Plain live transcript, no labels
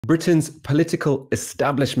Britain's political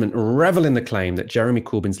establishment revel in the claim that Jeremy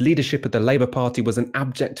Corbyn's leadership of the Labour Party was an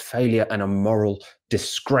abject failure and a moral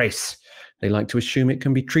disgrace. They like to assume it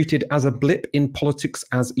can be treated as a blip in politics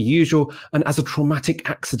as usual and as a traumatic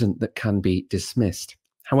accident that can be dismissed.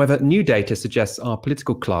 However, new data suggests our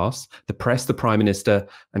political class, the press, the Prime Minister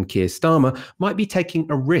and Keir Starmer might be taking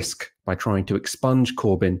a risk by trying to expunge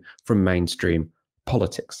Corbyn from mainstream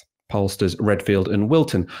politics. Pollsters Redfield and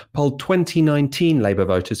Wilton polled 2019 Labour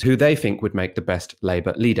voters who they think would make the best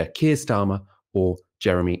Labour leader, Keir Starmer or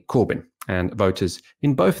Jeremy Corbyn. And voters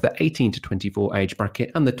in both the 18 to 24 age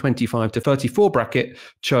bracket and the 25 to 34 bracket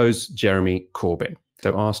chose Jeremy Corbyn.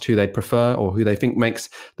 So asked who they prefer or who they think makes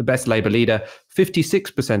the best Labour leader,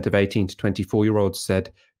 56% of 18 to 24-year-olds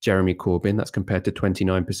said Jeremy Corbyn. That's compared to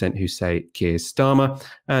 29% who say Keir Starmer,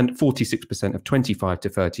 and 46% of 25 to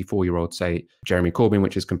 34-year-olds say Jeremy Corbyn,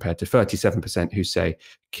 which is compared to 37% who say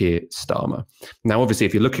Keir Starmer. Now, obviously,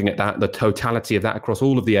 if you're looking at that, the totality of that across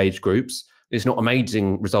all of the age groups, it's not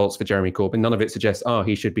amazing results for Jeremy Corbyn. None of it suggests,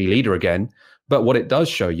 he should be leader again. But what it does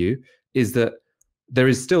show you is that there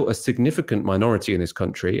is still a significant minority in this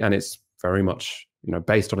country, and it's very much,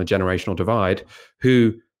 based on a generational divide,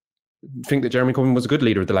 who think that Jeremy Corbyn was a good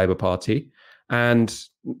leader of the Labour Party and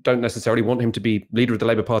don't necessarily want him to be leader of the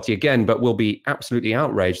Labour Party again, but will be absolutely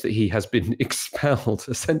outraged that he has been expelled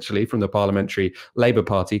essentially from the parliamentary Labour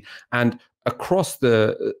Party. And across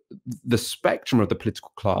the spectrum of the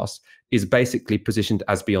political class is basically positioned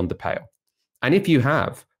as beyond the pale. And if you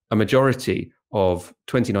have a majority of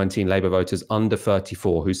 2019 Labour voters under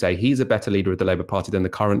 34 who say he's a better leader of the Labour Party than the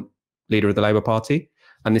current leader of the Labour Party,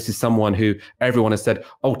 and this is someone who everyone has said,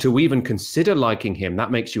 to even consider liking him,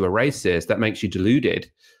 that makes you a racist, that makes you deluded.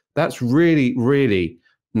 That's really, really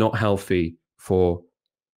not healthy for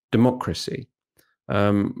democracy.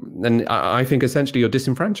 And I think essentially you're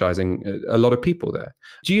disenfranchising a lot of people there.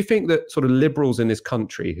 Do you think that sort of liberals in this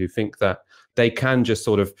country who think that they can just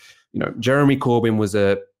sort of, Jeremy Corbyn was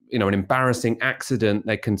an embarrassing accident,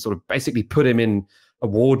 they can sort of basically put him in a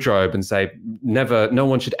wardrobe and say, no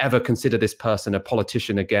one should ever consider this person a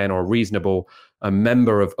politician again or a reasonable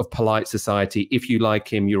member of polite society. If you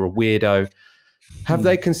like him, you're a weirdo. Have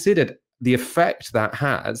they considered the effect that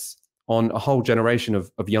has on a whole generation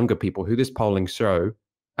of younger people who this polling show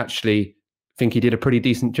actually think he did a pretty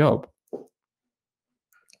decent job?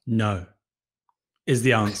 No, is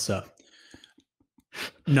the answer.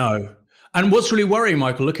 No. And what's really worrying,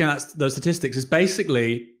 Michael, looking at those statistics, is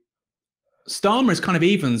basically Starmer is kind of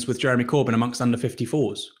evens with Jeremy Corbyn amongst under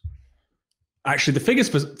 54s. Actually, the figures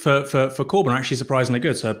for Corbyn are actually surprisingly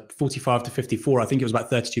good. So 45 to 54, I think it was about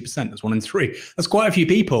 32%. That's 1 in 3. That's quite a few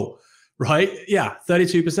people, right? Yeah,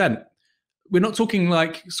 32%. We're not talking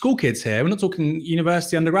like school kids here. We're not talking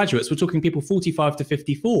university undergraduates. We're talking people 45 to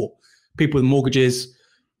 54, people with mortgages,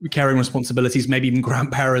 carrying responsibilities, maybe even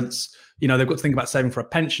grandparents. They've got to think about saving for a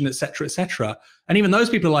pension, et cetera, et cetera. And even those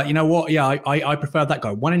people are like, you know what? Yeah, I prefer that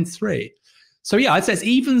guy. 1 in 3. So yeah, I'd say it's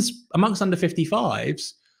evens amongst under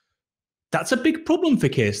 55s. That's a big problem for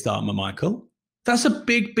Keir Starmer, Michael. That's a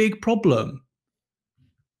big, big problem.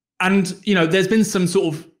 And, there's been some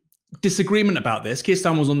sort of disagreement about this. Keir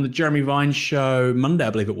Starmer was on the Jeremy Vine show Monday,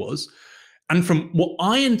 I believe it was. And from what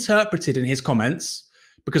I interpreted in his comments,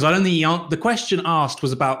 because I don't think the question asked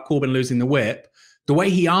was about Corbyn losing the whip, the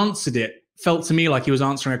way he answered it felt to me like he was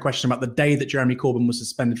answering a question about the day that Jeremy Corbyn was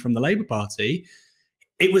suspended from the Labour Party.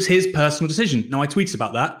 It was his personal decision. Now, I tweeted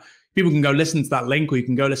about that. People can go listen to that link, or you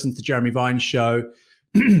can go listen to Jeremy Vine's show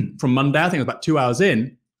from Monday. I think it was about 2 hours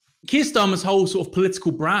in. Keir Starmer's whole sort of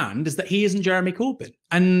political brand is that he isn't Jeremy Corbyn.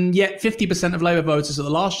 And yet 50% of Labour voters at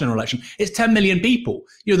the last general election, it's 10 million people.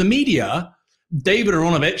 The media, David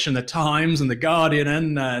Aronovich and the Times and the Guardian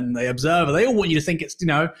and the Observer, they all want you to think it's,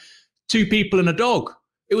 2 people and a dog.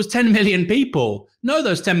 It was 10 million people. No,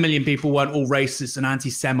 those 10 million people weren't all racist and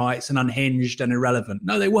anti-Semites and unhinged and irrelevant.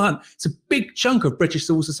 No, they weren't. It's a big chunk of British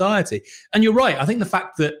civil society. And you're right. I think the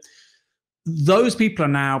fact that those people are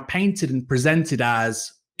now painted and presented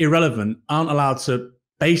as irrelevant, aren't allowed to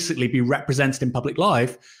basically be represented in public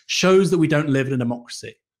life, shows that we don't live in a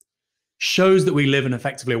democracy. Shows that we live in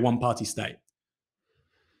effectively a one-party state.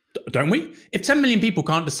 Don't we? If 10 million people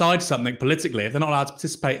can't decide something politically, if they're not allowed to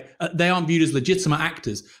participate, they aren't viewed as legitimate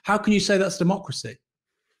actors. How can you say that's democracy?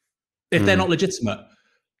 If they're not legitimate,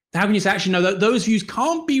 how can you say, actually, no, those views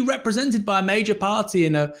can't be represented by a major party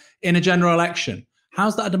in a general election?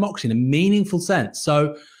 How's that a democracy in a meaningful sense?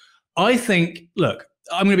 So I think, look,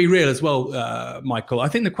 I'm going to be real as well, Michael. I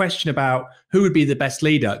think the question about who would be the best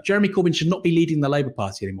leader, Jeremy Corbyn should not be leading the Labour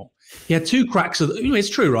Party anymore. He had 2 cracks of it's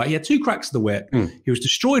true, right? He had 2 cracks of the whip. He was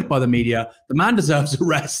destroyed by the media. The man deserves a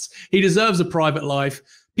rest. He deserves a private life.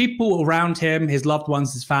 people around him, his loved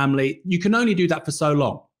ones, his family, you can only do that for so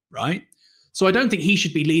long, right? So I don't think he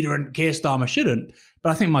should be leader and Keir Starmer shouldn't. But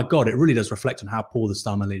I think, my God, it really does reflect on how poor the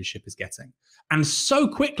Starmer leadership is getting. And so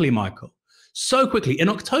quickly, Michael, so quickly. In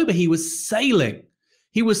October, he was sailing.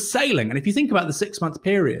 He was sailing. And if you think about the 6-month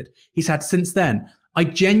period he's had since then, I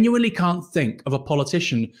genuinely can't think of a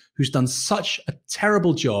politician who's done such a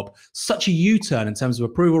terrible job, such a U-turn in terms of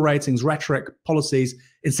approval ratings, rhetoric, policies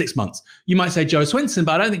in 6 months. You might say Jo Swinson,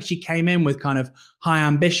 but I don't think she came in with kind of high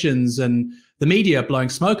ambitions and the media blowing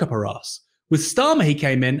smoke up her ass. With Starmer, he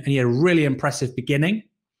came in and he had a really impressive beginning,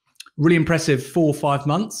 really impressive 4 or 5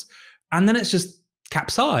 months. And then it's just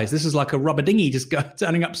capsized. This is like a rubber dinghy just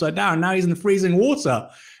turning upside down. Now he's in the freezing water.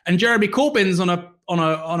 And Jeremy Corbyn's on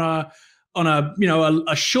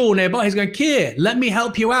a shore nearby. He's going, Keir, let me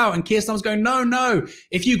help you out. And Keir Starmer's going, no.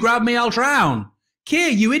 If you grab me, I'll drown. Keir,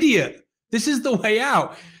 you idiot. This is the way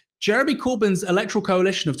out. Jeremy Corbyn's electoral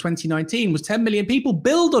coalition of 2019 was 10 million people.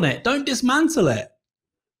 Build on it. Don't dismantle it.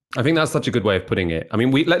 I think that's such a good way of putting it. I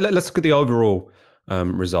mean, let's look at the overall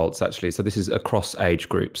results, actually. So this is across age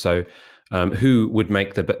group. So who would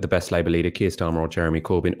make the best Labour leader, Keir Starmer or Jeremy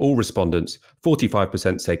Corbyn? All respondents,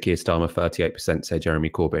 45% say Keir Starmer, 38% say Jeremy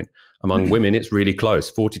Corbyn. Among women, it's really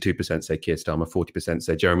close. 42% say Keir Starmer, 40%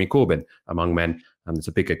 say Jeremy Corbyn. Among men, there's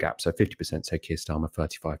a bigger gap. So 50% say Keir Starmer,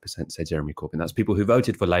 35% say Jeremy Corbyn. That's people who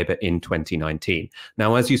voted for Labour in 2019.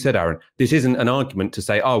 Now, as you said, Aaron, this isn't an argument to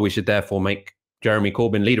say, oh, we should therefore make Jeremy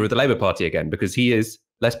Corbyn leader of the Labour Party again, because he is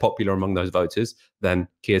less popular among those voters than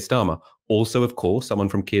Keir Starmer. Also, of course, someone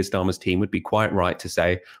from Keir Starmer's team would be quite right to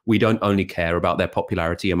say, we don't only care about their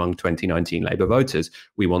popularity among 2019 Labour voters.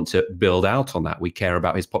 We want to build out on that. We care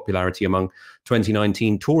about his popularity among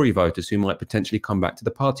 2019 Tory voters who might potentially come back to the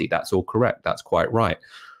party. That's all correct. That's quite right.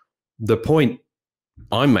 The point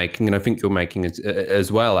I'm making, and I think you're making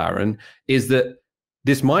as well, Aaron, is that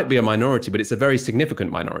this might be a minority, but it's a very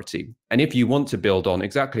significant minority. And if you want to build on,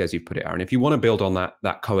 exactly as you put it, Aaron, if you want to build on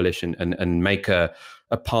that coalition and make a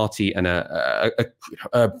party and a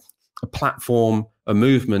platform, a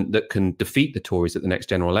movement that can defeat the Tories at the next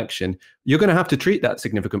general election, you're going to have to treat that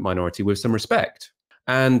significant minority with some respect.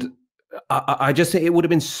 And I just think it would have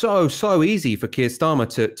been so easy for Keir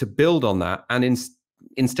Starmer to build on that. And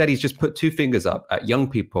instead, he's just put 2 fingers up at young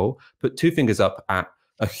people, put 2 fingers up at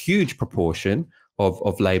a huge proportion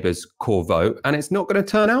of Labour's core vote, and it's not going to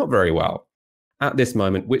turn out very well. At this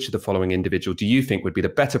moment, which of the following individual do you think would be the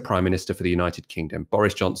better Prime Minister for the United Kingdom?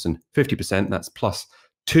 Boris Johnson, 50%, that's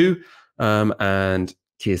 +2, and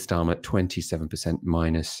Keir Starmer, 27%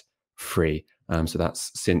 -3. So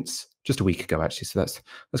that's since just a week ago, actually. So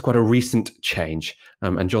that's quite a recent change.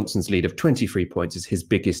 And Johnson's lead of 23 points is his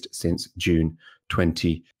biggest since June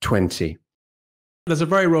 2020. There's a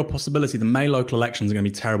very real possibility the May local elections are going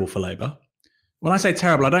to be terrible for Labour. When I say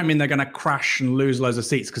terrible, I don't mean they're going to crash and lose loads of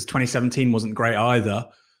seats, because 2017 wasn't great either.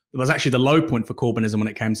 It was actually the low point for Corbynism when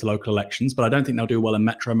it came to local elections, but I don't think they'll do well in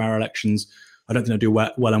Metro mayor elections. I don't think they'll do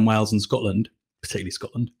well in Wales and Scotland, particularly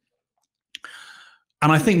Scotland.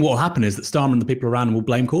 And I think what will happen is that Starmer and the people around him will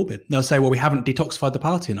blame Corbyn. They'll say, well, we haven't detoxified the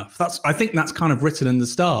party enough. I think that's kind of written in the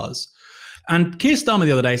stars. And Keir Starmer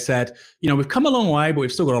the other day said, we've come a long way, but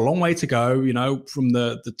we've still got a long way to go, from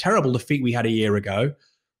the terrible defeat we had a year ago.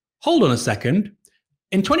 Hold on a second.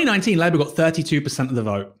 In 2019, Labour got 32% of the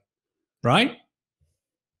vote, right?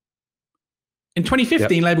 In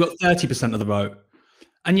 2015, Labour got 30% of the vote.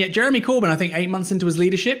 And yet Jeremy Corbyn, I think 8 months into his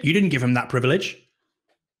leadership, you didn't give him that privilege.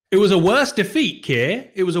 It was a worse defeat,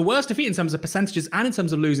 Keir. It was a worse defeat in terms of percentages and in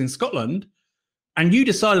terms of losing Scotland. And you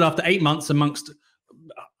decided after 8 months amongst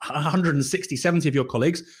 160, 70 of your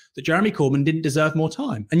colleagues that Jeremy Corbyn didn't deserve more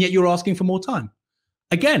time. And yet you're asking for more time.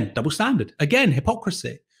 Again, double standard. Again,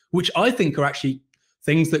 hypocrisy, which I think are actually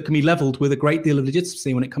things that can be leveled with a great deal of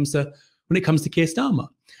legitimacy when it comes to Keir Starmer.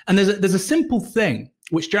 And there's a simple thing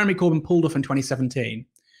which Jeremy Corbyn pulled off in 2017,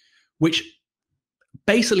 which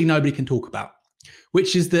basically nobody can talk about,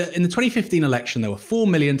 which is that in the 2015 election, there were 4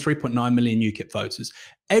 million, 3.9 million UKIP voters.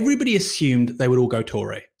 Everybody assumed they would all go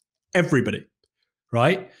Tory. Everybody,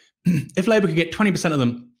 right? If Labour could get 20% of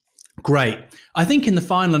them, great. I think in the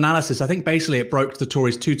final analysis, I think basically it broke the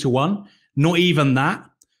Tories 2-1, not even that.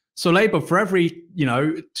 So Labour, for every,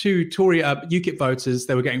 2 Tory UKIP voters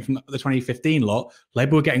they were getting from the 2015 lot,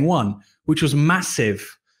 Labour were getting 1, which was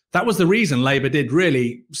massive. That was the reason Labour did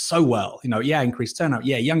really so well. Increased turnout,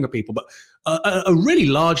 younger people, but a really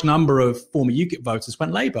large number of former UKIP voters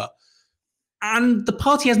went Labour. And the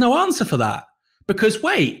party has no answer for that. Because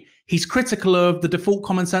wait, he's critical of the default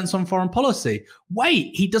common sense on foreign policy.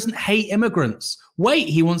 Wait, he doesn't hate immigrants. Wait,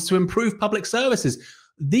 he wants to improve public services.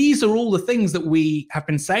 these are all the things that we have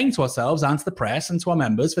been saying to ourselves and to the press and to our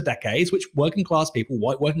members for decades, which working class people,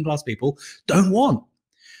 white working class people, don't want.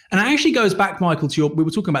 And it actually goes back, Michael, to we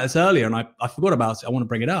were talking about this earlier, and I forgot about it. I want to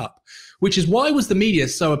bring it up, which is why was the media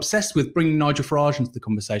so obsessed with bringing Nigel Farage into the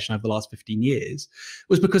conversation over the last 15 years?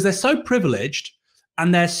 Was because they're so privileged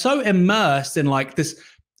and they're so immersed in like this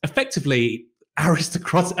effectively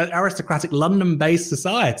aristocratic London-based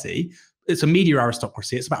society. It's a media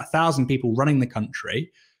aristocracy. It's about 1,000 people running the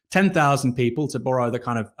country, 10,000 people, to borrow the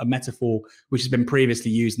kind of a metaphor which has been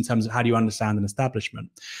previously used in terms of how do you understand an establishment.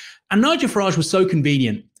 And Nigel Farage was so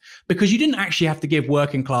convenient because you didn't actually have to give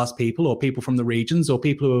working class people or people from the regions or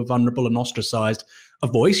people who are vulnerable and ostracized a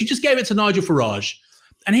voice. You just gave it to Nigel Farage.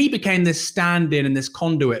 And he became this stand-in and this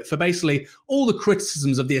conduit for basically all the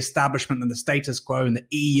criticisms of the establishment and the status quo and the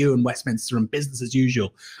EU and Westminster and business as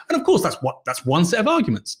usual. And of course, that's one set of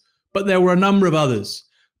arguments. But there were a number of others.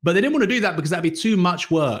 But they didn't want to do that because that'd be too much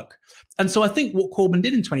work. And so I think what Corbyn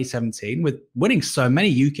did in 2017, with winning so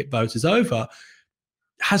many UKIP voters over,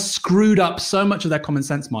 has screwed up so much of their common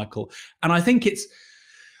sense, Michael. And I think it's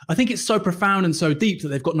so profound and so deep that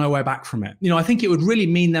they've got no way back from it. You know, I think it would really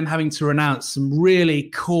mean them having to renounce some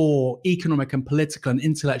really core economic and political and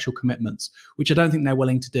intellectual commitments, which I don't think they're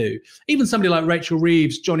willing to do. Even somebody like Rachel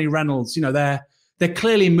Reeves, Johnny Reynolds, you know, they're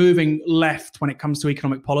clearly moving left when it comes to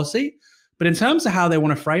economic policy. But in terms of how they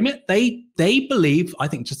want to frame it, they believe, I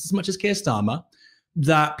think just as much as Keir Starmer,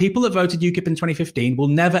 that people that voted UKIP in 2015 will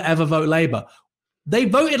never, ever vote Labour. They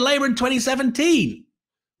voted Labour in 2017,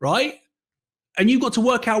 right? And you've got to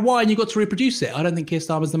work out why and you've got to reproduce it. I don't think Keir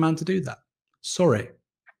Starmer's the man to do that. Sorry.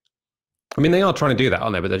 I mean, they are trying to do that,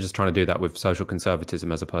 aren't they? But they're just trying to do that with social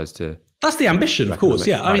conservatism as opposed to... That's the ambition, of course,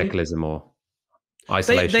 yeah. Radicalism or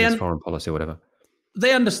isolationist foreign policy or whatever.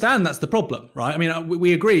 They understand that's the problem, right? I mean,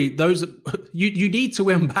 we agree. Those you need to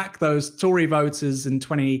win back those Tory voters in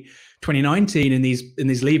 2019 in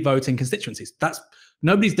these Leave voting constituencies.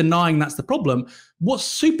 Nobody's denying that's the problem. What's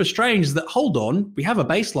super strange is that, hold on, we have a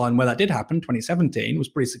baseline where that did happen. 2017 was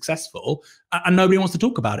pretty successful, and nobody wants to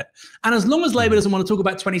talk about it. And as long as Labour doesn't want to talk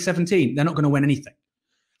about 2017, they're not going to win anything.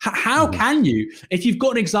 How can you, if you've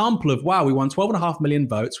got an example of, wow, we won 12.5 million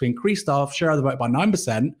votes, we increased our share of the vote by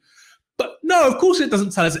 9%, but no, of course it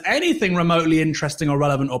doesn't tell us anything remotely interesting or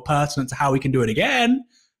relevant or pertinent to how we can do it again.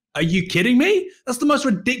 Are you kidding me? That's the most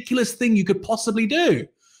ridiculous thing you could possibly do.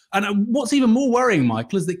 And what's even more worrying,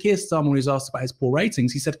 Michael, is that Keir Starmer, when he was asked about his poor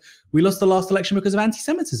ratings, he said, we lost the last election because of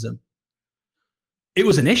anti-Semitism. It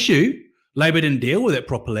was an issue. Labour didn't deal with it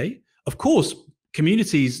properly. Of course,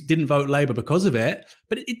 communities didn't vote Labour because of it,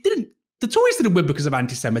 but it didn't. The Tories didn't win because of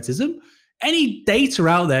anti-Semitism. Any data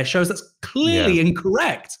out there shows that's clearly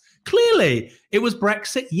incorrect. Clearly, it was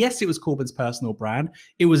Brexit. Yes, it was Corbyn's personal brand.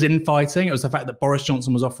 It was infighting. It was the fact that Boris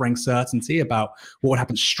Johnson was offering certainty about what would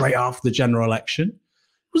happen straight after the general election.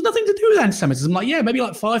 It was nothing to do with anti-Semitism. Like, yeah, maybe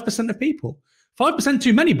like 5% of people. 5%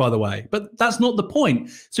 too many, by the way, but that's not the point.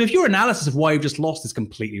 So if your analysis of why you've just lost is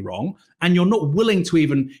completely wrong, and you're not willing to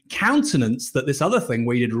even countenance that this other thing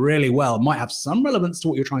where you did really well might have some relevance to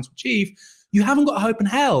what you're trying to achieve, you haven't got hope in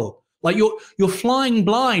hell. Like you're flying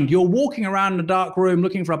blind. You're walking around in a dark room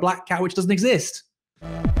looking for a black cat which doesn't exist.